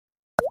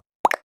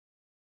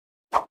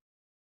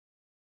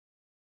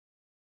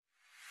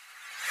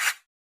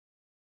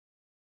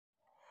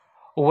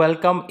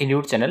Welcome in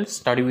your channel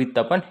study with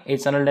তাপান। এই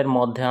চ্যানেলের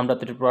মধ্যে আমরা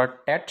ত্রিপুরা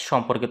ট্যাট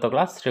সম্পর্কিত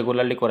ক্লাস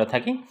রেগুলারলি করে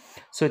থাকি।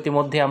 সো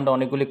ইতিমধ্যে আমরা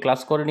অনেকগুলি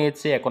ক্লাস করে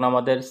নিয়েছি। এখন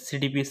আমাদের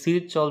সিডিপি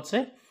সিরিজ চলছে,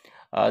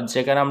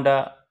 যেখানে আমরা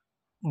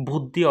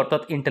বুদ্ধি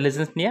অর্থাৎ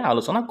ইন্টেলিজেন্স নিয়ে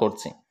আলোচনা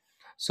করছি।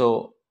 সো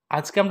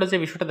আজকে আমরা যে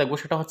বিষয়টা দেখবো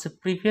সেটা হচ্ছে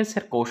প্রিভিয়াস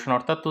ইয়ার কোশ্চেন,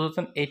 অর্থাৎ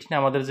 2018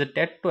 আমাদের যে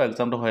টেট 2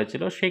 এক্সামটা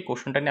হয়েছিল সেই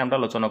কোশ্চেনটা নিয়ে আমরা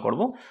আলোচনা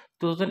করব।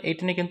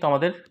 2018 কিন্তু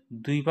আমাদের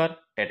দুইবার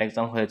টেট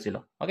এক্সাম হয়েছিল।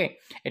 ওকে,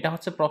 এটা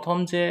হচ্ছে প্রথম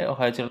যে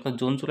হয়েছিল অর্থাৎ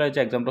জুন জুলাই যে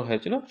এক্সামটা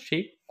হয়েছিল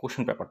সেই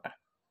কোশ্চেন পেপারটা।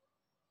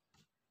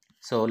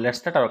 So let's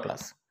start our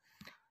class.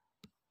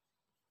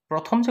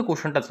 প্রথম যে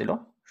কোশ্চেনটা ছিল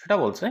সেটা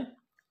বলছে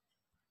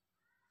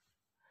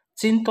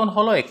চিন্তন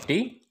হলো একটি,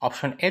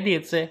 অপশন এ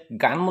দিয়েছে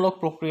গানমূলক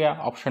প্রক্রিয়া,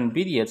 অপশন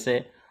বি দিয়েছে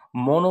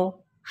মনো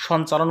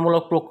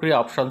সঞ্চালনমূলক প্রক্রিয়া,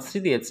 অপশন সি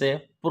দিয়েছে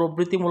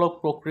প্রবৃত্তিমূলক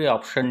প্রক্রিয়া,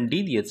 অপশন ডি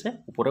দিয়েছে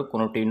উপরে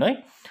কোনোটি নয়।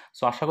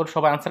 সো আশা করি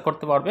সবাই আনসার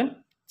করতে পারবেন।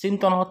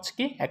 চিন্তন হচ্ছে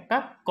কি একটা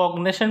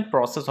কগনিশন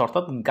প্রসেস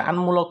অর্থাৎ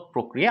গানমূলক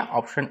প্রক্রিয়া।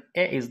 Option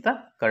A is the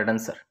correct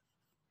answer.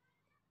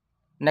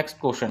 Next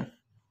question,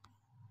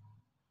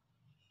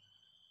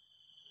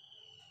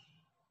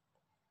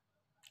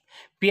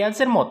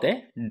 পিয়াজের মতে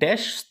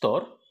ড্যাশ স্তর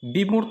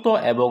বিমূর্ত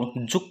এবং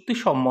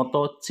যুক্তিসম্মত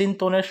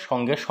চিন্তনের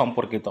সঙ্গে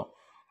সম্পর্কিত,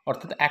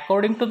 অর্থাৎ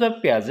according to the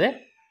পিয়াজে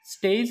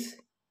stage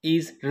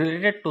is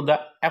related to the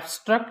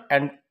abstract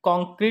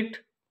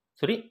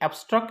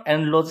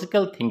and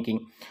logical thinking.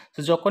 তো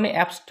যখনই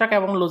অ্যাবস্ট্রাক্ট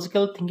এবং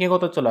লজিক্যাল থিঙ্কিং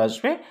হতে চলে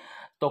আসবে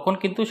তখন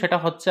কিন্তু সেটা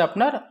হচ্ছে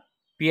আপনার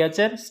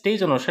পিয়াজের স্টেজ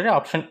অনুসারে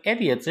অপশন এ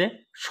দিয়েছে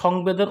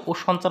সংবেদন ও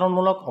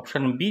সঞ্চালনমূলক,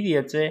 অপশন বি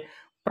দিয়েছে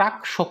প্রাক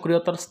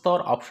সক্রিয়তার স্তর,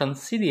 অপশন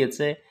সি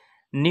দিয়েছে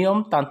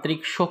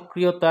নিয়মতান্ত্রিক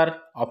সক্রিয়তার,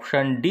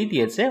 অপশন ডি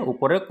দিয়েছে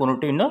উপরে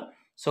কোনোটি নয়।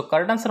 সো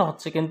কারেক্ট আনসার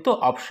হচ্ছে কিন্তু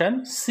অপশন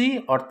সি,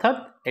 অর্থাৎ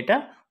এটা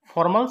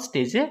ফর্মাল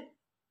স্টেজে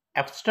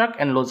অ্যাবস্ট্রাক্ট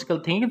অ্যান্ড লজিক্যাল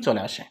থিঙ্কিং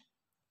চলে আসে।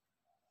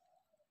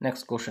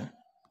 নেক্সট কোশ্চেন,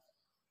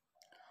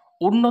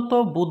 উন্নত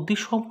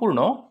বুদ্ধিসম্পন্ন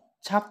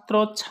ছাত্র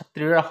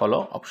ছাত্রীরা হলো,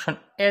 অপশন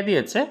এ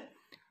দিয়েছে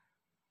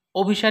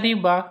অভিসারী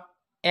বা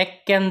এক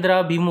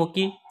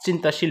কেন্দ্রাভিমুখী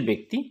চিন্তাশীল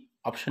ব্যক্তি,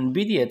 অপশন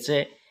বি দিয়েছে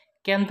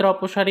কেন্দ্র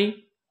অপসারী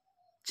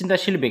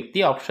চিন্তাশীল ব্যক্তি,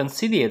 অপশন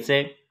সি দিয়েছে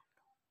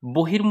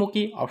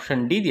বহির্মুখী, অপশন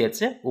ডি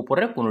দিয়েছে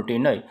উপরের কোনোটি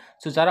নয়।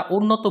 সো যারা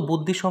উন্নত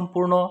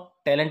বুদ্ধিসম্পন্ন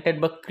ট্যালেন্টেড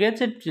বা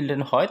ক্রিয়েটিভ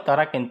চিলড্রেন হয়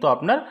তারা কিন্তু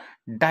আপনার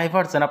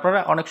ডাইভার্জেন, আপনারা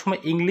অনেক সময়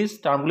ইংলিশ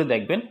টার্মগুলি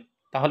দেখবেন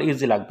তাহলে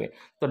ইজি লাগবে।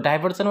 তো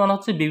ডাইভার্জেন মানে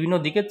হচ্ছে বিভিন্ন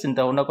দিকে চিন্তা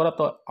ভাবনা করা।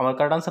 তো আমার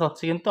কারেক্ট আনসার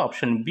হচ্ছে কিন্তু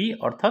অপশন বি,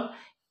 অর্থাৎ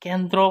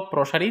কেন্দ্র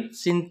প্রসারী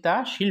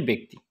চিন্তাশীল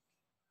ব্যক্তি।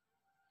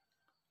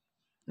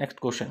 নেক্সট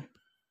কোশ্চেন,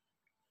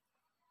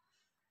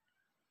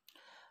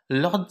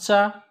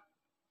 লজ্জা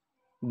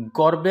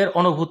গর্বের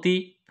অনুভূতি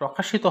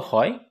প্রকাশিত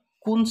হয়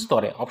কোন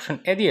স্তরে? অপশন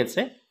এ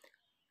দিয়েছে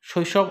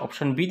শৈশব,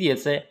 অপশন বি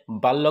দিয়েছে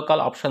বাল্যকাল,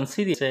 অপশন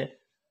সি দিয়েছে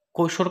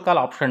কৈশোরকাল,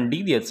 অপশন ডি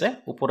দিয়েছে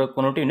উপরে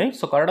কোনোটি নেই।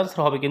 সো কারেক্ট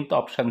আনসার হবে কিন্তু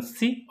অপশন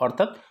সি,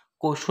 অর্থাৎ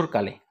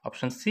কৈশোরকালে।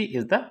 Option C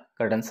is the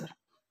correct answer.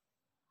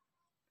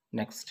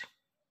 Next,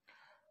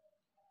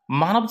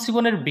 মানব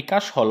জীবনের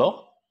বিকাশ হলো,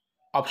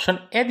 অপশন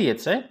এ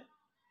দিয়েছে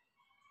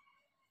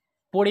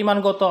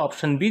পরিমাণগত,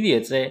 অপশন বি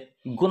দিয়েছে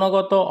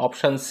গুণগত,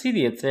 অপশন সি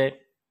দিয়েছে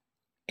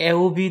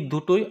এওবি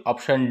দুটোই,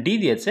 অপশন ডি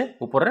দিয়েছে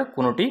উপরের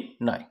কোনোটি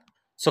নয়।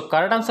 সো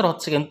কারেক্ট আনসার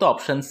হচ্ছে কিন্তু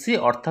অপশন সি,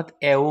 অর্থাৎ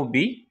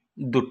এওবি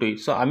দুটোই।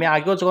 সো আমি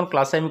আগেও যখন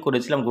ক্লাসে আমি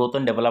করেছিলাম গ্রোথ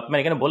অ্যান্ড ডেভেলপমেন্ট,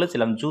 এখানে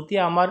বলেছিলাম যদি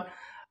আমার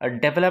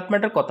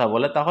ডেভেলপমেন্টের কথা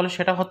বলে তাহলে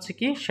সেটা হচ্ছে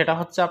কি, সেটা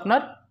হচ্ছে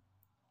আপনার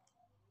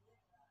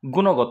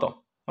গুণগত।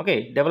 ওকে,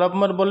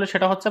 ডেভেলপমেন্ট বললে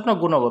সেটা হচ্ছে আপনার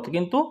গুণগত,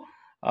 কিন্তু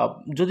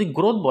যদি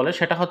গ্রোথ বলে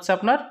সেটা হচ্ছে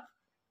আপনার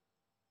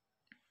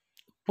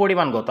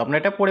পরিমাণগত। আপনি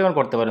এটা পরিমাণ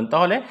করতে পারেন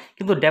তাহলে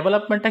কিন্তু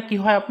ডেভেলপমেন্টটা কি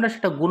হয় আপনার,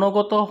 সেটা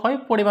গুণগত হয়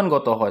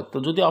পরিমাণগত হয়। তো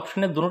যদি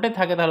অপশনে দুটোটাই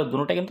থাকে তাহলে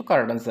দুটোটাই কিন্তু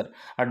কারেক্ট অ্যান্সার।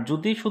 আর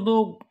যদি শুধু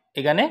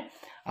এখানে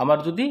আমার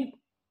যদি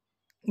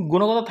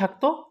গুণগত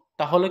থাকতো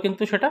তাহলে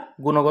কিন্তু সেটা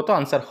গুণগত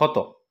আনসার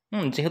হতো।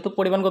 যেহেতু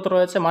পরিমাণগত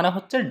রয়েছে মানে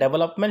হচ্ছে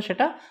ডেভেলপমেন্ট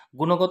সেটা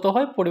গুণগত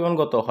হয়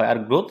পরিমাণগত হয়, আর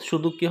গ্রোথ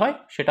শুধু কি হয়,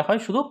 সেটা হয়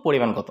শুধু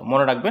পরিমাণগত।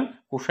 মনে রাখবেন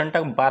কোশ্চেনটা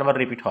বারবার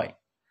রিপিট হয়।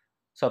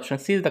 So option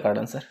C is the correct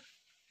answer.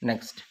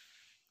 Next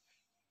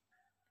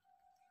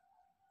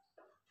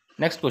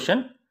question,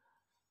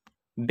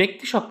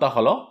 ব্যক্তিসত্তা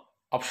হলো,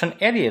 অপশন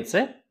এ দিয়েছে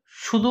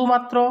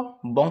শুধুমাত্র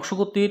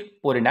বংশগতির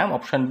পরিণাম,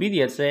 অপশন বি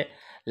দিয়েছে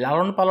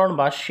লালন পালন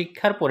বা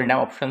শিক্ষার পরিণাম,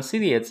 অপশন সি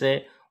দিয়েছে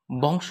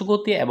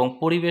বংশগতি এবং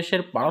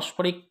পরিবেশের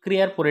পারস্পরিক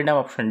ক্রিয়ার পরিণাম,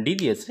 অপশন ডি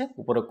দিয়েছে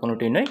উপরে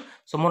কোনোটি নয়।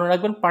 সো মনে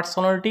রাখবেন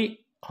পার্সোনালিটি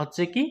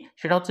হচ্ছে কি,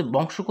 সেটা হচ্ছে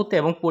বংশগতি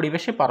এবং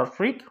পরিবেশে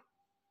পারস্পরিক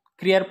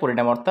ক্রিয়ার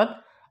পরিণাম, অর্থাৎ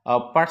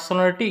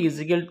personality is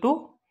equal to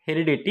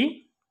heredity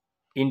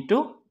into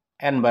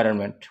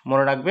environment.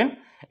 মনে রাখবেন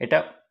এটা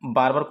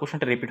বারবার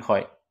কোশ্চেনটা রিপিট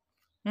হয়।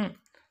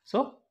 So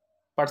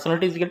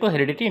personality is equal to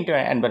heredity into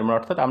environment,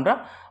 অর্থাৎ আমরা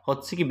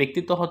হচ্ছে কি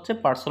ব্যক্তিত্ব হচ্ছে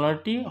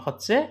পার্সোনালিটি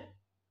হচ্ছে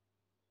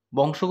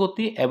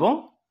বংশগতি এবং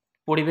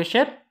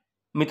পরিবেশের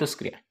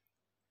মিথস্ক্রিয়া।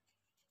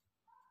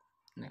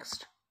 নেক্সট,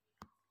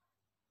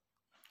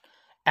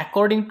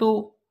 অ্যাকর্ডিং টু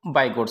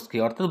বাইগোটস্কি,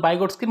 অর্থাৎ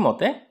বাইগোটস্কির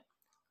মতে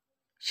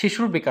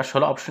শিশুর বিকাশ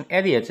হলো, অপশন এ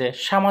দিয়েছে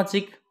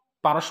সামাজিক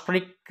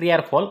পারস্পরিক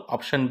ক্রিয়ার ফল,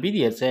 অপশন বি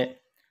দিয়েছে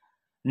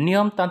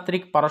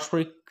নিয়মতান্ত্রিক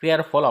পারস্পরিক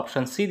ক্রিয়ার ফল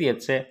অপশন সি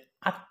দিয়েছে,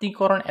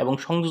 আত্মীকরণ এবং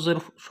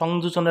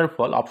সংযোজনের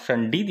ফল অপশন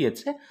ডি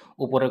দিয়েছে,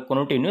 উপরে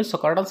কোনোটি নয়। সো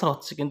কারেক্ট আনসার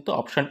হচ্ছে কিন্তু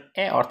অপশন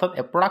এ, অর্থাৎ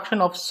এ production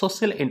of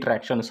social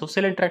interaction.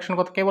 Social interaction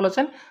কথা কে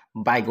বলেছেন?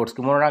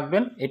 বাইগোটসকে, মনে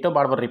রাখবেন, এটাও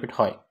বারবার রিপিট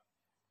হয়।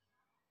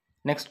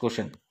 নেক্সট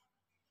কোশ্চেন,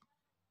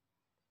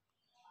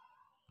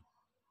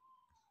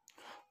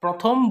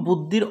 প্রথম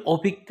বুদ্ধির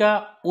অভিজ্ঞা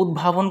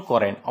উদ্ভাবন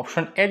করেন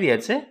অপশন এ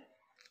দিয়েছে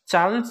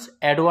Charles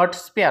Edward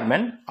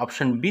Spearman,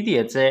 option B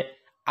দিয়েছে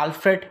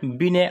আলফ্রেড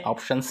বিনে,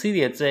 অপশন সি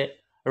দিয়েছে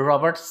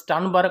রবার্ট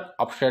স্টানবার্গ,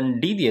 অপশন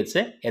ডি দিয়েছে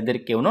এদের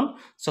কেউ নন।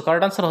 সো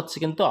কারেক্ট আনসার হচ্ছে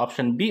কিন্তু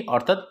অপশন বি,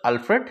 অর্থাৎ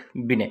আলফ্রেড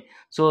বিনে।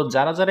 সো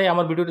যারা যারা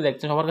আমার ভিডিওটি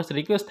দেখছেন সবার কাছে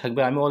রিকোয়েস্ট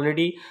থাকবে, আমি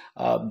অলরেডি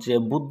যে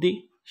বুদ্ধি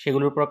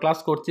সেগুলোর উপর ক্লাস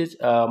করছি।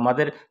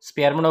 আমাদের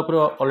স্পিয়ারম্যানের উপরে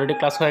অলরেডি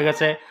ক্লাস হয়ে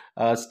গেছে,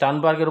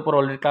 স্টানবার্গের উপর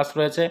অলরেডি ক্লাস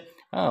রয়েছে,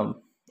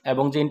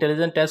 এবং যে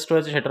ইন্টেলিজেন্ট টেস্ট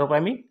রয়েছে সেটার উপর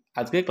আমি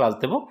আজকে ক্লাস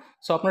দেবো।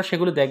 সো আপনারা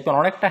সেগুলো দেখবেন,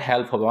 অনেকটা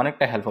হেল্প হবে,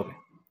 অনেকটা হেল্প হবে।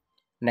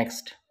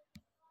 নেক্সট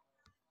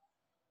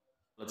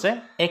হচ্ছে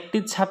একটি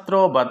ছাত্র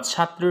বা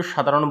ছাত্রীর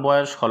সাধারণ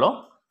বয়স হলো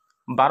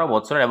 12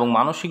 বছর এবং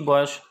মানসিক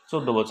বয়স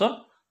 14 বছর,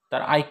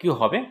 তার আইকিউ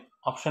হবে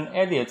অপশন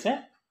এ দিয়েছে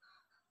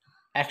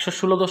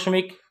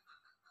 116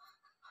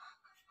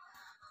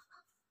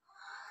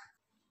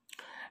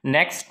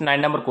 নেক্সট 9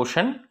 নম্বর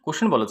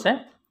কোশ্চেন বলেছে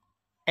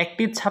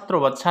একটি ছাত্র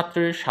বা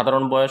ছাত্রীর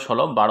সাধারণ বয়স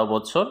হলো 12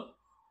 বছর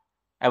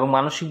এবং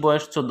মানসিক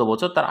বয়স 14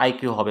 বছর, তার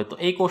আইকিউ হবে। তো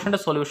এই কোশ্চেনটা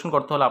সলিউশন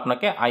করতে হলে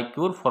আপনাকে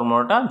আইকিউর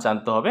ফর্মুলাটা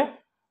জানতে হবে।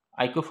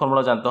 আইকিউ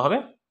ফর্মুলা জানতে হবে,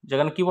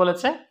 যেখানে কি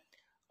বলেছে,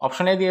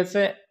 অপশন এ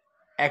দিয়েছে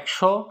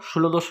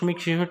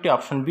 116.66,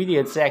 অপশন বি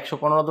দিয়েছে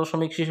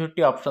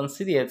 115.66, অপশন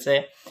সি দিয়েছে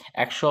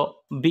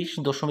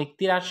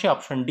 120.83,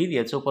 অপশন ডি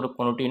দিয়েছে উপরে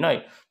কোনোটি নয়।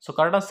 সো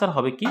কারেক্ট আনসার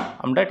হবে কি,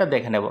 আমরা এটা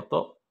দেখে নেব। তো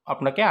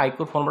আপনাকে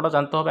আইকিউর ফর্মুলাটা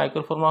জানতে হবে।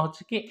 আইকিউর ফর্মুলা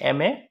হচ্ছে কি M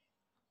A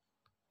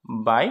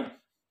by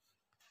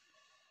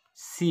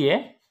C A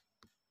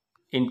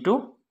into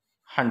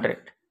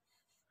 100।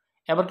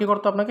 এবার কি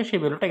করতে আপনাকে সেই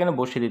ভ্যালুটা এখানে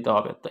বসিয়ে দিতে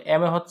হবে। তো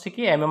এম এ হচ্ছে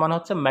কি, এম এ মানে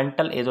হচ্ছে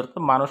মেন্টাল এজ,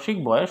 অর্থাৎ মানসিক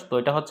বয়স। তো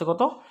এটা হচ্ছে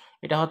কত,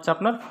 এটা হচ্ছে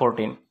আপনার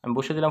 14, আমি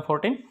বসিয়ে দিলাম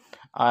 14।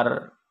 আর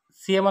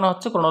সি এ মানে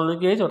হচ্ছে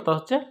ক্রোনোলজিক্যাল এজ, অর্থাৎ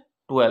হচ্ছে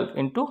 12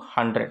 ইন্টু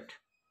 100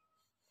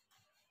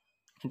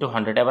 ইন্টু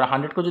 100। এবার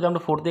 100কে যদি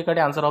আমরা 4 দিয়ে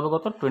কাটি আনসার হবে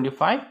কত,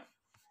 25।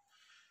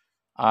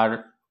 আর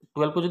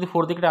 12কে যদি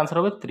 4 দিয়ে কাটি আনসার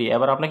হবে 3।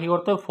 এবার আপনাকে কি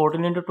করতে হবে,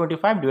 14 ইন্টু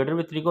 25 ডিভাইডেড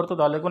বাই 3 করতে,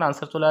 তাহলে দেখুন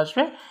আনসার চলে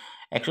আসবে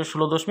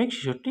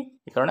 116.66।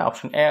 এই কারণে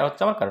অপশন এ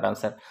হচ্ছে আমার কারেক্ট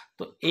আনসার।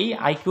 তো এই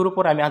আইকিউর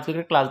উপর আমি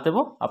আজকে ক্লাস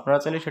দেবো, আপনারা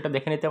চাইলে সেটা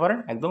দেখে নিতে পারেন,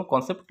 একদম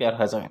কনসেপ্ট ক্লিয়ার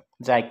হয়ে যাবে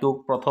যে আইকিউ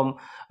প্রথম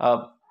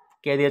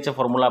কে দিয়েছে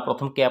ফর্মুলা,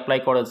 প্রথম কে অ্যাপ্লাই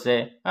করেছে,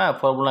 হ্যাঁ,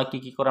 ফর্মুলা কী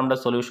কী করে আমরা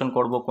সলিউশন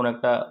করব, কোনো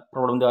একটা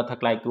প্রবলেম দেওয়া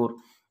থাকলে আইকিউর,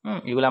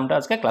 এগুলো আমরা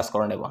আজকে ক্লাস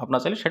করে নেব, আপনারা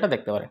চাইলে সেটা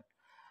দেখতে পারেন।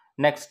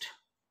 নেক্সট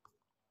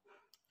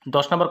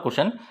 10 নম্বর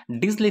কোশ্চেন,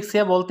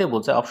 ডিসলেক্সিয়া বলতে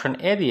বোঝায় অপশন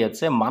এ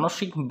দিয়েছে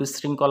মানসিক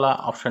বিশৃঙ্খলা,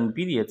 অপশন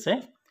বি দিয়েছে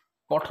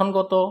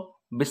পঠনগত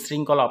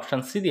বিশৃঙ্খলা, অপশন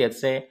সি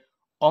দিয়েছে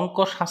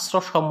অঙ্কশাস্ত্র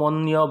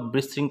সম্বন্ধীয়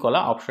বিশৃঙ্খলা,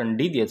 অপশন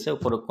ডি দিয়েছে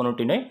উপরে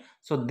কোনোটি নয়।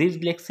 সো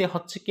ডিসলেক্সিয়া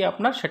হচ্ছে কি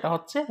আপনার, সেটা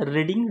হচ্ছে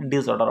রিডিং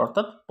ডিসঅর্ডার,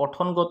 অর্থাৎ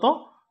পঠনগত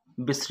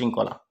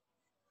বিশৃঙ্খলা।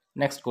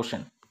 নেক্সট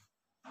কোশ্চেন,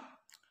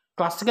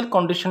 ক্লাসিক্যাল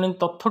কন্ডিশনিং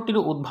তথ্যটির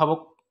উদ্ভাবক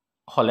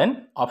হলেন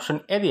অপশন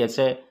এ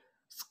দিয়েছে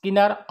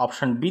স্কিনার,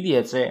 অপশন বি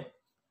দিয়েছে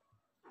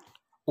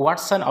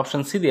ওয়াটসন,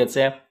 অপশন সি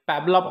দিয়েছে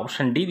প্যাভলভ,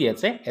 অপশন ডি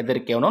দিয়েছে এদের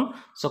কেউ নন।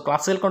 সো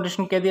ক্লাসিক্যাল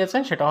কন্ডিশন কে দিয়েছে,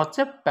 সেটা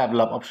হচ্ছে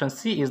Pavlov, option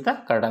C is the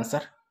correct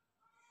answer.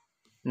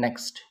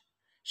 Next,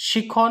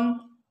 শিখন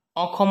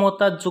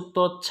অক্ষমতাযুক্ত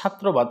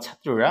ছাত্র বা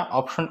ছাত্রীরা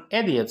অপশন এ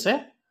দিয়েছে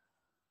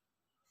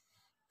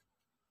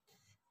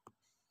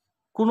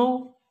কোনো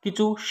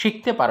কিছু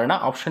শিখতে পারে না,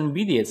 অপশন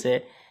বি দিয়েছে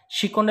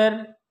শিখনের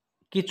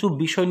কিছু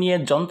বিষয় নিয়ে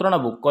যন্ত্রণা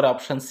ভোগ করে,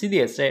 অপশন সি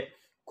দিয়েছে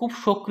খুব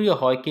সক্রিয়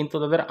হয় কিন্তু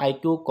তাদের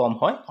আইকিউ কম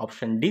হয়,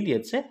 অপশন ডি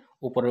দিয়েছে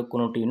উপরের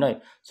কোনোটি নয়।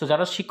 সো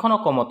যারা শিখন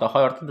অক্ষমতা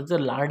হয়, অর্থাৎ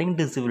যাদের লার্নিং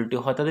ডিসেবিলিটি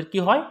হয়, তাদের কি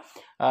হয়,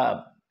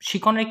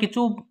 শিখনের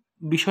কিছু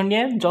বিষয়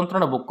নিয়ে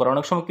যন্ত্রণা ভোগ করে।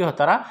 অনেক সময় কি হয়,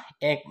 তারা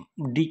এক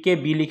ডিকে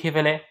বি লিখে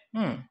ফেলে,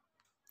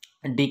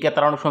 ডিকে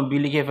তারা অনেক সময় বি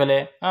লিখে ফেলে,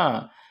 হ্যাঁ,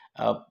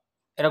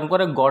 এরকম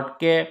করে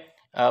গডকে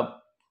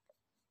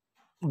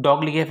ডগ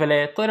লিখে ফেলে।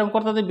 তো এরকম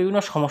করে তাদের বিভিন্ন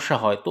সমস্যা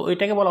হয়। তো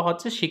এটাকে বলা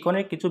হচ্ছে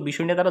শিখনের কিছু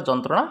বিষয় নিয়ে তারা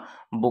যন্ত্রণা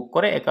ভোগ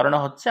করে, এ কারণে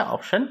হচ্ছে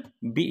option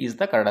B is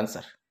the correct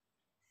answer.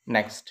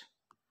 Next,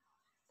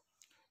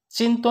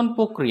 চিন্তন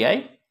প্রক্রিয়ায়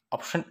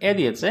অপশন এ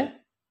দিয়েছে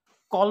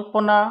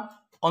কল্পনা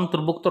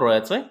অন্তর্ভুক্ত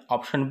রয়েছে,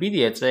 অপশন বি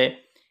দিয়েছে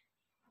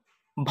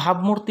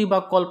ভাবমূর্তি বা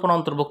কল্পনা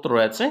অন্তর্ভুক্ত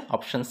রয়েছে,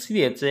 অপশন সি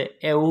দিয়েছে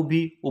এ ও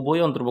বি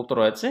উভয় অন্তর্ভুক্ত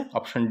রয়েছে,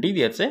 অপশন ডি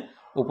দিয়েছে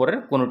উপরের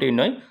কোনোটি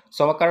নয়। সো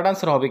আমার কারেক্ট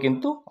আনসার হবে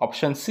কিন্তু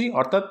অপশন সি,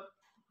 অর্থাৎ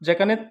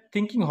যেখানে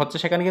থিঙ্কিং হচ্ছে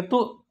সেখানে কিন্তু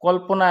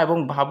কল্পনা এবং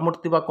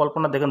ভাবমূর্তি বা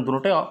কল্পনা দেখেন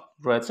দুটোই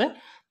রয়েছে।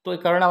 তো এই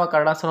কারণে আমার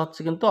কারেক্ট আনসার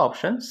হচ্ছে কিন্তু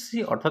অপশন সি,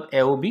 অর্থাৎ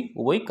এ ও বি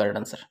উভয় correct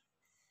answer.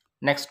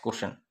 Next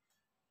question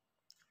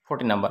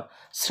 14 number,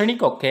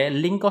 শ্রেণীকক্ষে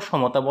লিঙ্গ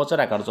সমতা বজায়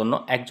রাখার জন্য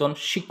একজন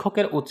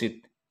শিক্ষকের উচিত,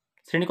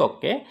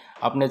 শ্রেণীকক্ষে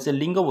আপনি যে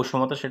লিঙ্গ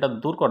বৈষম্যতা সেটা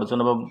দূর করার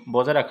জন্য বা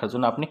বজায় রাখার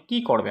জন্য আপনি কি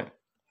করবেন?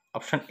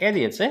 অপশন এ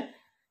দিয়েছে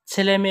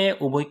ছেলে মেয়ে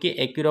উভয়কে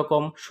একই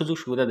রকম সুযোগ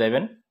সুবিধা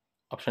দেবেন,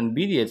 অপশন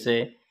বি দিয়েছে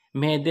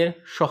মেয়েদের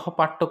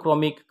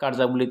সহপাঠ্যক্রমিক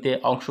কার্যাবলীতে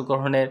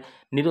অংশগ্রহণের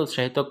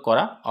নিরুৎসাহিত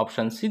করা,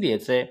 অপশন সি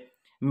দিয়েছে।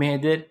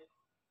 মেয়েদের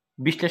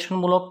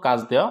বিশ্লেষণমূলক কাজ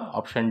দেওয়া,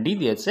 অপশন ডি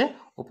দিয়েছে।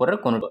 উপরের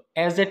কোন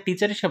অ্যাজ এ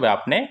টিচার হিসেবে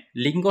আপনি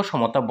লিঙ্গ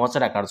সমতা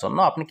বজায় রাখার জন্য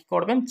আপনি কি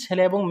করবেন,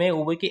 ছেলে এবং মেয়ে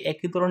উভয়কে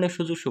একই ধরনের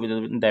সুযোগ সুবিধা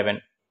দেবেন।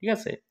 ঠিক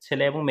আছে,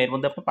 ছেলে এবং মেয়ের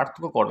মধ্যে আপনি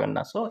পার্থক্য করবেন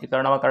না। সো এই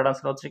কারণে আমার কারেক্ট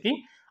আনসার হচ্ছে কি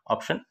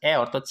অপশন এ,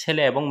 অর্থাৎ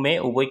ছেলে এবং মেয়ে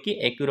উভয়কে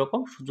একই রকম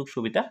সুযোগ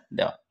সুবিধা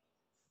দেওয়া।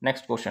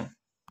 নেক্সট কোশ্চেন,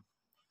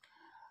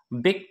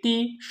 ব্যক্তি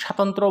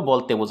স্বাতন্ত্র্য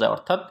বলতে বোঝায়,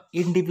 অর্থাৎ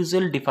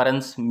ইন্ডিভিজুয়াল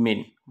ডিফারেন্স মিন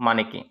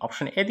মানে কি?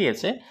 অপশন এ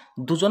দিয়েছে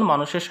দুজন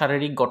মানুষের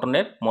শারীরিক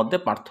গঠনের মধ্যে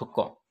পার্থক্য।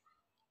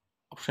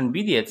 অপশন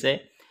বি দিয়েছে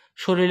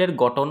শরীরের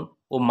গঠন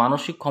ও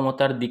মানসিক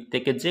ক্ষমতার দিক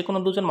থেকে যে কোনো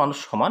দুজন মানুষ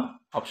সমান।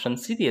 অপশন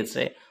সি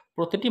দিয়েছে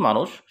প্রতিটি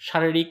মানুষ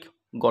শারীরিক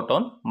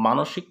গঠন,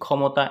 মানসিক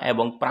ক্ষমতা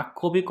এবং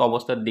প্রাক্ষবিক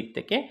অবস্থার দিক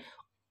থেকে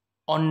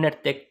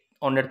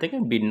অন্যের থেকে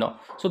ভিন্ন।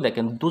 সো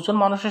দেখেন, দুজন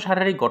মানুষের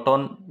শারীরিক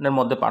গঠনের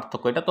মধ্যে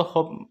পার্থক্য,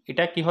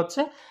 এটা কি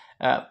হচ্ছে,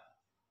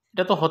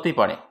 এটা তো হতেই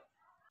পারে।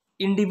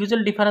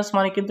 ইন্ডিভিজুয়াল ডিফারেন্স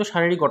মানে কিন্তু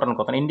শারীরিক গঠন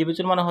কথা না।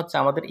 ইন্ডিভিজুয়াল মানে হচ্ছে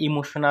আমাদের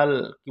ইমোশনাল,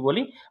 কি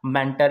বলি,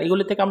 মেন্টাল,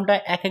 এগুলি থেকে আমরা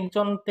এক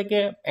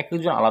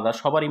একজন আলাদা।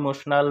 সবার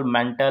ইমোশনাল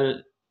মেন্টাল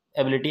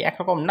অ্যাবিলিটি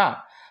একরকম না।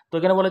 তো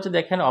এখানে বলেছে,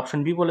 দেখেন অপশন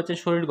বি বলেছে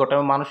শরীর গঠন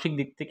এবং মানসিক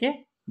দিক থেকে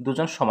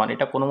দুজন সমান,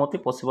 এটা কোনো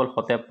মতেই পসিবল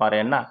হতে পারে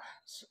না।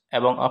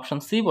 এবং অপশন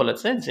সি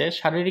বলেছে যে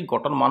শারীরিক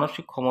গঠন,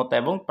 মানসিক ক্ষমতা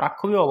এবং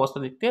প্রাক্ষবিক অবস্থা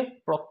দিক থেকে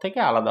প্রত্যেকে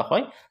আলাদা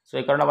হয়। সো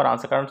এই কারণে আমার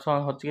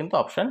আনসার হচ্ছে কিন্তু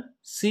option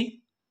C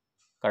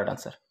correct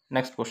answer.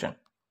 Next question,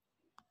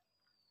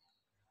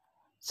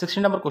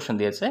 16 নম্বর কোশ্চেন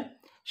দিয়েছে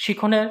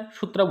শিখনের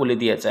সূত্রাবলী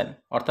দিয়েছেন,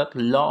 অর্থাৎ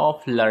law of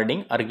learning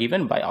are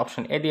given by.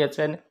 Option A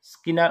দিয়েছেন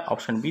স্কিনার,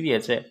 অপশন বি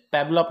দিয়েছে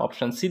প্যাভলভ,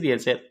 অপশন সি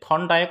দিয়েছে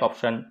থর্নডাইক,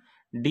 অপশন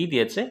ডি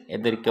দিয়েছে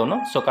এদের কেউ না।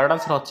 সো কারেক্ট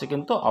আনসার হচ্ছে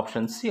কিন্তু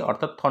অপশন সি,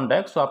 অর্থাৎ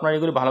থর্নডাইক। সো আপনারা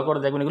এগুলি ভালো করে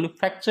দেখবেন, এগুলি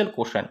ফ্যাকচুয়াল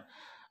কোশ্চেন।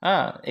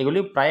 হ্যাঁ, এগুলি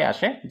প্রায়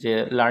আসে যে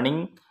লার্নিং,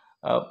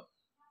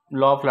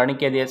 ল অফ লার্নিং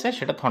কে দিয়েছে,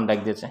 সেটা থর্নডাইক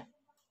দিয়েছে।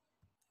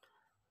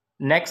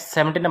 নেক্সট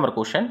 17 নম্বর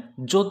কোশ্চেন,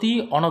 যদি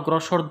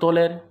অনগ্রসর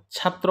দলের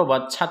ছাত্র বা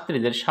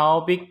ছাত্রীদের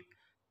স্বাভাবিক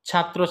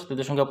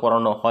ছাত্রছাত্রীদের সঙ্গে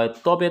পড়ানো হয়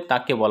তবে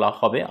তাকে বলা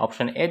হবে।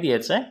 অপশন এ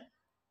দিয়েছে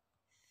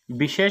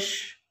বিশেষ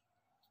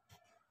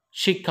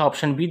শিক্ষা,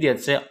 অপশন বি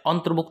দিয়েছে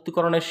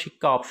অন্তর্ভুক্তিকরণের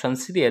শিক্ষা, অপশন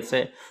সি দিয়েছে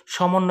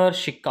সমন্বয়ের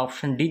শিক্ষা,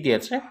 অপশন ডি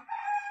দিয়েছে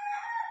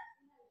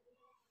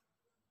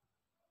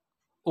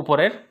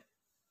উপরের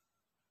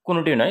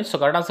কোনোটি নয়। সো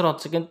কারেক্ট আনসার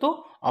হচ্ছে কিন্তু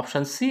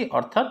অপশন সি,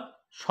 অর্থাৎ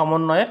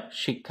সমন্বয়ের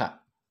শিক্ষা।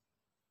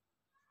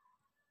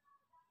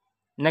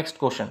 নেক্সট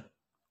কোশ্চেন,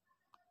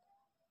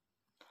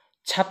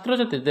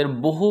 ছাত্রছাত্রীদের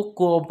বহু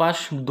কুঅভ্যাস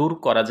দূর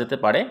করা যেতে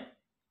পারে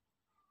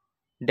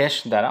ড্যাশ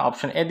দ্বারা।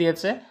 অপশন এ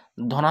দিয়েছে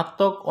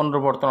ধনাত্মক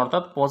অনুবর্তন,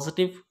 অর্থাৎ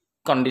পজিটিভ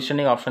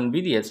কন্ডিশনিং, অপশন বি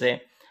দিয়েছে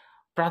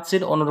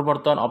প্রাচীর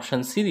অনুবর্তন, অপশন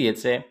সি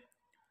দিয়েছে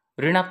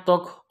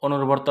ঋণাত্মক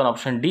অনুবর্তন,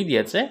 অপশন ডি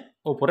দিয়েছে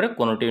উপরের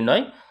কোনোটি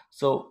নয়।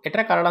 সো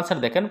এটার কারেক্ট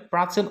আনসার দেখেন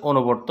প্রাচীন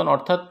অনুবর্তন,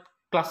 অর্থাৎ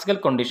ক্লাসিক্যাল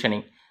কন্ডিশনিং।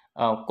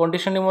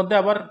 কন্ডিশনের মধ্যে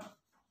আবার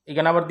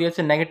এখানে আবার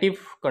দিয়েছে নেগেটিভ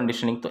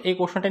কন্ডিশনিং। তো এই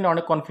কোশ্চেনটা নিয়ে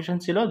অনেক কনফিউশন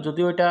ছিল,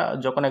 যদিও এটা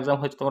যখন এক্সাম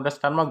হয়েছে তখন একটা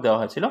স্টার মার্ক দেওয়া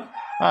হয়েছিল।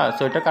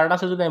 সো এটা কারেক্ট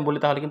আনসার যদি আমি বলি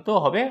তাহলে কিন্তু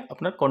হবে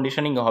আপনার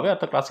কন্ডিশনিং হবে,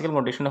 অর্থাৎ ক্লাসিক্যাল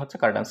কন্ডিশনিং হচ্ছে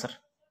correct answer.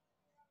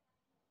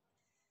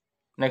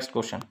 Next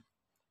question,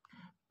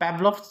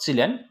 Pavlov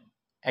ছিলেন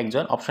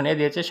একজন, অপশন এ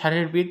দিয়েছে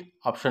শারীরবিদ,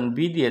 অপশন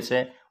বি দিয়েছে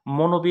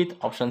মনোবিদ,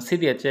 অপশন সি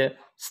দিয়েছে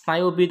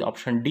স্নায়ুবিদ,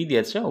 অপশন ডি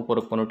দিয়েছে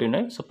উপরে কোনোটি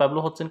নয়। সো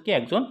প্যাভলভ হচ্ছেন কি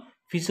একজন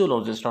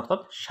ফিজিওলজিস্ট, অর্থাৎ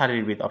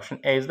শারীরবিদ। Option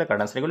A is the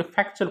correct answer. এগুলি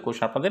ফ্যাকচুয়াল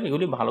কোশ্চেন, আপনাদের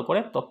এগুলি ভালো করে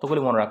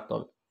তথ্যগুলি মনে রাখতে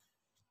হবে।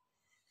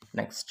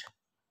 নেক্সট,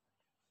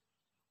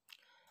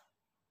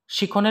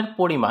 শিখনের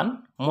পরিমাণ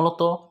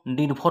মূলত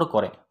নির্ভর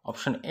করে।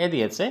 অপশন এ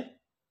দিয়েছে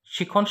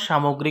শিখন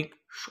সামগ্রিক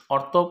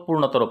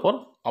অর্থপূর্ণতার উপর,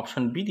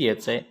 অপশন বি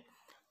দিয়েছে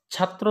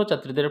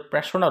ছাত্রছাত্রীদের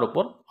প্রেরণার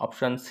উপর,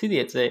 অপশন সি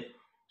দিয়েছে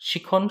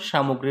শিখন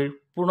সামগ্রীর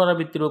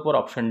পুনরাবৃত্তির উপর,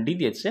 অপশন ডি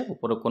দিয়েছে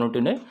উপরে কোনোটি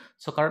নয়।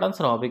 সো কারেক্ট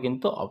আনসার হবে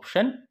কিন্তু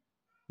অপশন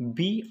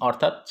বি,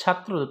 অর্থাৎ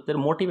ছাত্রদের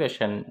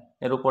মোটিভেশন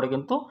এর উপরে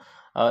কিন্তু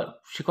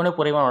শিখনের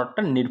পরিমাণ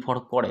অনেকটা নির্ভর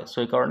করে। সো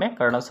এই কারণে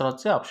কারেক্ট আনসার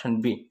হচ্ছে অপশন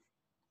বি।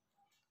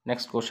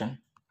 নেক্সট কোশ্চেন,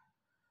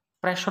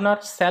 প্রেরণার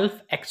সেলফ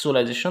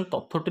অ্যাকচুয়ালাইজেশন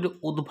তথ্যটির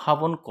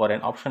উদ্ভাবন করেন।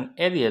 অপশন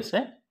এ দিয়েছে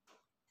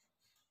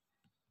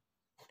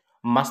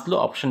মাসলো,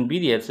 অপশন বি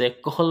দিয়েছে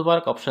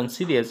কোহলবার্গ, অপশন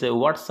সি দিয়েছে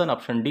ওয়াটসন,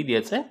 অপশন ডি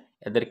দিয়েছে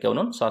এদের কেউ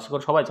নন। সো আশা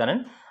করি সবাই জানেন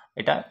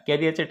এটা কে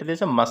দিয়েছে, এটা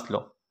দিয়েছে Maslow.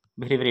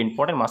 Very very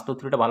important, Maslow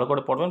থিওরিটা ভালো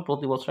করে পড়বেন,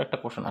 প্রতি বছর একটা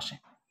কোশ্চেন আসে।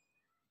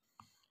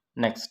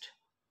 নেক্সট,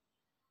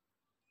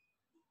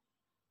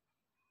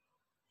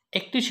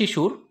 একটি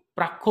শিশুর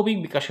প্রাক্ষবিক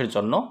বিকাশের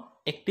জন্য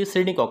একটি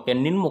শ্রেণীকক্ষে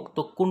নিম্নোক্ত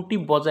কোনটি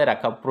বজায়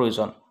রাখা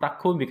প্রয়োজন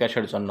প্রাক্ষবিক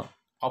বিকাশের জন্য?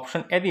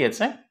 অপশন এ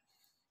দিয়েছে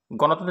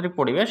গণতান্ত্রিক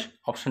পরিবেশ,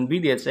 অপশন বি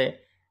দিয়েছে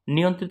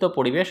নিয়ন্ত্রিত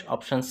পরিবেশ,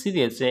 অপশন সি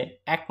দিয়েছে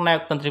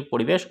একনায়কতান্ত্রিক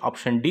পরিবেশ,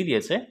 অপশন ডি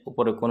দিয়েছে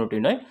উপরে কোনোটি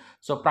নয়।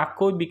 সো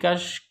প্রাক্ষবিক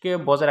বিকাশকে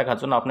বজায় রাখার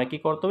জন্য আপনাকে কী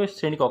করতে হবে,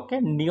 শ্রেণীকক্ষে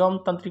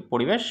নিয়মতান্ত্রিক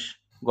পরিবেশ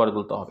গড়ে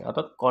তুলতে হবে,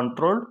 অর্থাৎ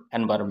কন্ট্রোলড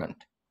এনভায়রনমেন্ট।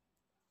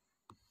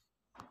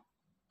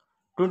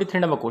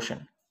 23 নম্বর কোশ্চেন,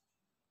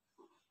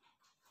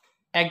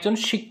 একজন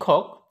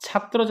শিক্ষক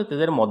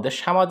ছাত্রছাত্রীদের মধ্যে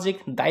সামাজিক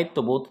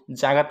দায়িত্ববোধ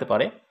জাগাতে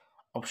পারে।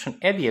 অপশন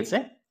এ দিয়েছে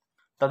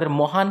তাদের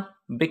মহান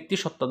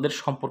ব্যক্তিসত্তাদের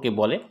সম্পর্কে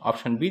বলে,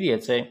 অপশন বি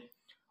দিয়েছে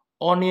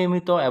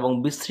অনিয়মিত এবং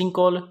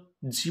বিশৃঙ্খল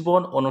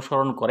জীবন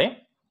অনুসরণ করে,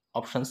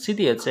 অপশন সি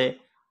দিয়েছে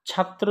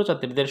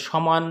ছাত্রছাত্রীদের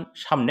সমান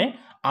সামনে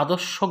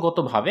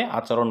আদর্শগতভাবে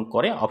আচরণ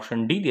করে, অপশন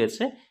ডি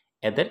দিয়েছে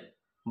এদের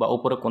বা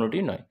উপরে কোনোটি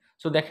নয়।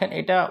 সো দেখেন,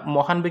 এটা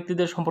মহান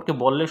ব্যক্তিদের সম্পর্কে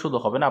বললে শুধু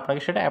হবে না,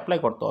 আপনাকে সেটা অ্যাপ্লাই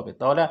করতে হবে।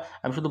 তাহলে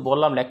আমি শুধু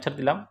বললাম, লেকচার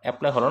দিলাম,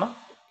 অ্যাপ্লাই হলো না,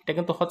 এটা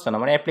কিন্তু হচ্ছে না,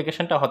 মানে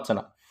অ্যাপ্লিকেশনটা হচ্ছে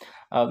না।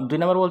 2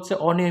 নম্বর বলছে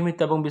অনিয়মিত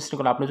এবং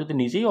বিশৃঙ্খল। আপনি যদি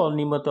নিজেই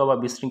অনিয়মিত বা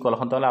বিশৃঙ্খল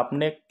হন, তাহলে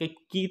আপনাকে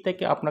কি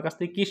থেকে, আপনার কাছ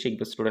থেকে কী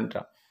শিখবে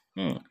স্টুডেন্টরা?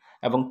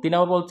 এবং 3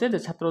 নম্বর বলছে যে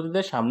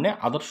ছাত্রছাত্রীদের সামনে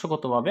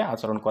আদর্শগতভাবে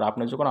আচরণ করা।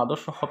 আপনি যখন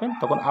আদর্শ হবেন,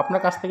 তখন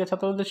আপনার কাছ থেকে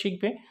ছাত্রছাত্রী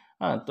শিখবে।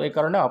 তো এই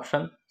কারণে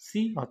অপশন সি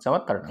হচ্ছে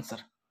আমার কারেক্ট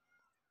আনসার।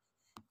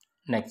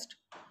 নেক্সট,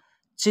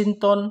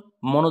 চিন্তন,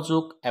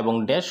 মনোযোগ এবং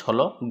ড্যাশ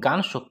হলো গান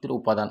শক্তির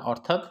উপাদান,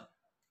 অর্থাৎ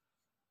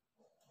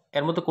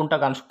এর মধ্যে কোনটা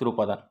গান শক্তির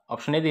উপাদান?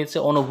 অপশন এ দিয়েছে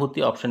অনুভূতি,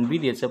 অপশন বি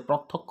দিয়েছে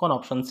প্রত্যক্ষণ,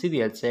 অপশন সি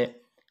দিয়েছে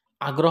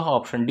আগ্রহ,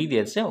 অপশন ডি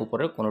দিয়েছে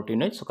উপরের কোনোটি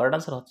নয়। সো কারেক্ট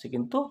আনসার হচ্ছে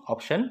কিন্তু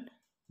অপশন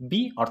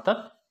বি, অর্থাৎ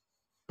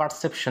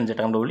পারসেপশন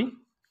যেটা আমরা বলি,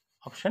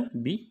 অপশন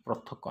বি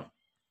প্রত্যক্ষণ।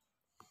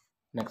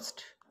 নেক্সট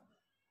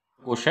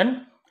কোশ্চেন,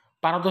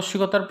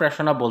 পারদর্শিকতার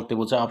প্রেরণা বলতে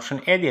বোঝায়, অপশন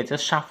এ দিয়েছে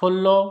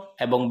সাফল্য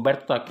এবং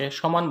ব্যর্থতাকে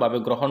সমানভাবে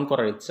গ্রহণ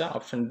করার ইচ্ছা,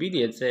 অপশন বি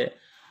দিয়েছে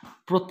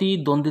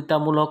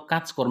প্রতিদ্বন্দ্বিতামূলক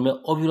কাজকর্মে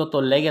অবিরত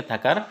লেগে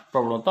থাকার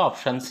প্রবণতা,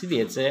 অপশন সি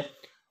দিয়েছে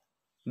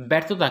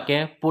ব্যর্থতাকে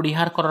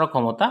পরিহার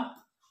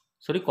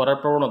করার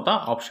প্রবণতা,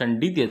 অপশন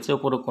ডি দিয়েছে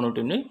উপরে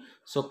কোনোটি নেই।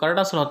 সো কারেক্ট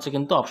আনসার হচ্ছে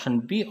কিন্তু অপশন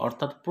বি,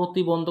 অর্থাৎ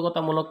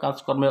প্রতিবন্ধকতামূলক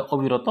কাজকর্মে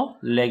অবিরত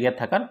লেগে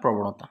থাকার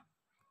প্রবণতা।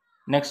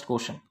 নেক্সট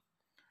কোশ্চেন,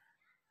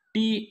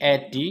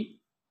 টিএটি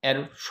এর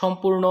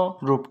সম্পূর্ণ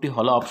রূপটি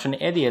হলো, অপশন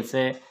এ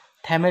দিয়েছে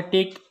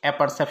থ্যামেটিক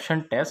অ্যাপারসেপশন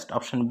টেস্ট,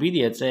 অপশন বি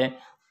দিয়েছে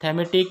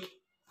থ্যামেটিক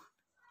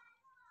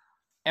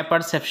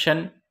অ্যাপারসেপশন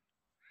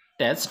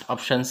টেস্ট,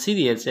 অপশন সি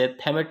দিয়েছে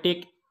থ্যামেটিক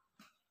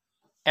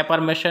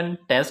অ্যাপারমেশন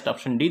টেস্ট,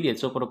 অপশন ডি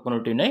দিয়েছে উপর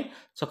কোনোটি নেই।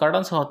 সো কারেক্ট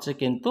আনসার হচ্ছে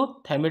কিন্তু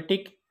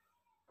থ্যামেটিক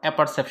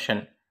অ্যাপারসেপশন,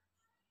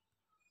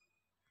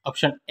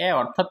 অপশন এ,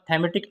 অর্থাৎ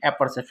থ্যামেটিক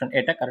অ্যাপারসেপশন,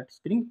 এটা কারেক্ট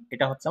স্পেলিং,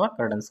 এটা হচ্ছে আমার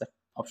correct answer,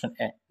 option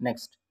A.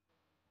 Next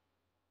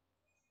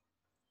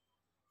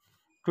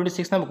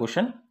 26 number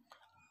question,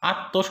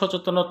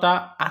 আত্মসচেতনতা,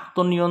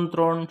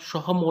 আত্মনিয়ন্ত্রণ,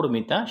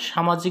 সহমর্মিতা,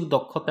 সামাজিক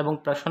দক্ষতা এবং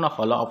প্রেরণা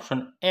হলো, অপশন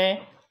এ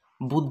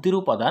বুদ্ধির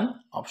উপাদান,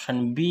 অপশন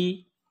বি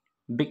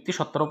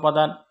ব্যক্তিসত্তার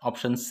উপাদান,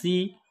 অপশন সি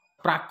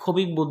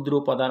প্রাক্ষবিক বুদ্ধির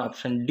উপাদান,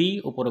 অপশন ডি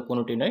উপরে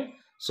কোনোটি নয়।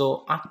 সো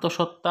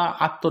আত্মসত্তা,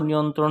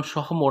 আত্মনিয়ন্ত্রণ,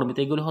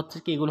 সহমর্মিতা এগুলো হচ্ছে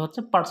কি? এগুলো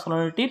হচ্ছে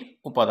পার্সোনালিটির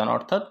উপাদান,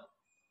 অর্থাৎ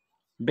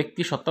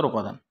ব্যক্তিসত্তার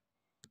উপাদান।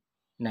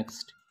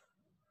 নেক্সট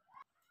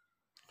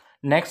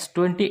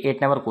 28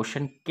 নম্বর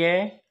কোশ্চেন, কে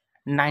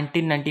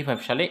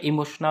 1995 সালে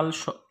ইমোশনাল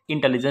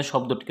ইন্টেলিজেন্স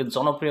শব্দটিকে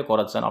জনপ্রিয়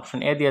করেছেন? অপশন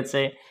এ দিয়েছে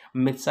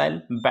মিসাইল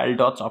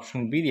বেলডচ, অপশন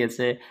বি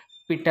দিয়েছে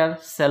পিটার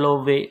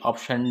সেলোভে,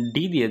 অপশন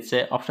ডি দিয়েছে,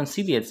 অপশন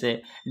সি দিয়েছে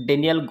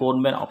ড্যানিয়েল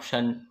গোলম্যান,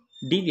 অপশন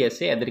ডি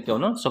দিয়েছে এদের কেউ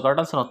নয়। সো কারেক্ট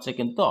আনসার হচ্ছে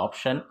কিন্তু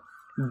অপশন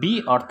বি,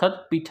 অর্থাৎ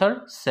Peter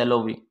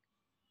সেলোভে,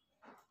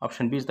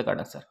 option B is the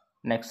correct answer.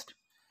 Next,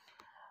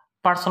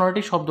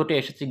 personality শব্দটি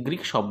এসেছে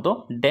গ্রিক শব্দ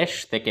ড্যাশ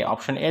থেকে,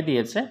 অপশন এ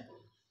দিয়েছে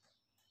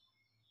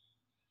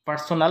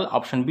পার্সোনাল,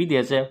 অপশন বি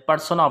দিয়েছে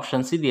পার্সোনা,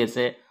 অপশন সি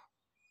দিয়েছে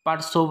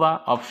পার্সোভা,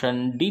 অপশন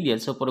ডি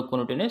দিয়েছে উপরে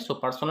কোনোটি নেই। সো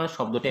পার্সোনাল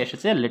শব্দটি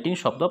এসেছে ল্যাটিন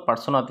শব্দ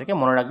পার্সোনা থেকে,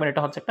 মনে রাখবেন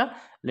এটা হচ্ছে একটা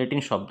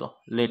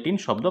ল্যাটিন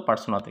শব্দ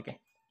পার্সোনা থেকে,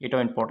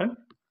 এটাও ইম্পর্টেন্ট।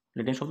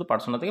 ল্যাটিন শব্দ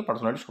পার্সোনা থেকে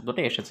পার্সোনালিটি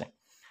শব্দটি এসেছে।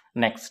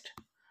 নেক্সট,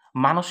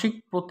 মানসিক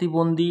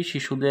প্রতিবন্ধী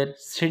শিশুদের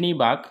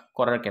শ্রেণীভাগ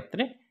করার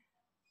ক্ষেত্রে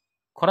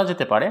করা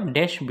যেতে পারে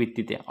ড্যাশ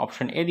ভিত্তিতে,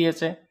 অপশন এ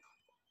দিয়েছে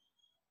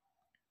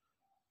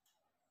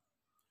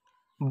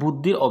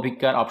বুদ্ধির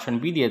অভিজ্ঞার, অপশন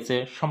বি দিয়েছে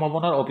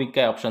সম্ভাবনার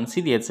অভিজ্ঞায়, অপশন সি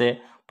দিয়েছে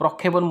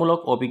প্রক্ষেপণমূলক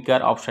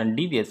অভিজ্ঞার, অপশন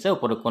ডি দিয়েছে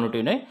উপরে কোনোটি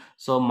নয়।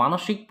 সো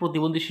মানসিক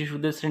প্রতিবন্ধী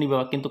শিশুদের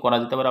শ্রেণীবিভাগ কিন্তু করা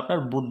যেতে পারে আপনার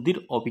বুদ্ধির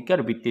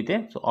অভিজ্ঞার ভিত্তিতে।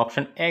 So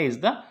option A is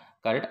the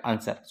correct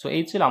answer. So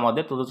এই ছিল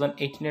আমাদের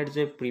 2018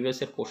 যে প্রিভিয়াস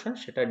ইয়ার কোশ্চেন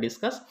সেটা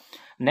ডিসকাস।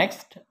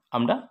 নেক্সট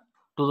আমরা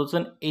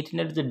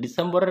 2018 যে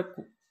ডিসেম্বরের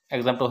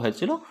এক্সামটা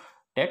হয়েছিল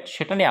টেট,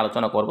 সেটা নিয়ে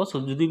আলোচনা করবো। সো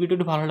যদি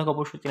ভিডিওটি ভালো লাগে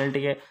অবশ্যই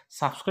চ্যানেলটিকে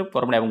সাবস্ক্রাইব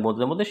করবেন এবং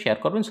বন্ধুদের মধ্যে শেয়ার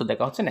করবেন। সো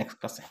দেখা হচ্ছে নেক্সট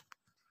ক্লাসে।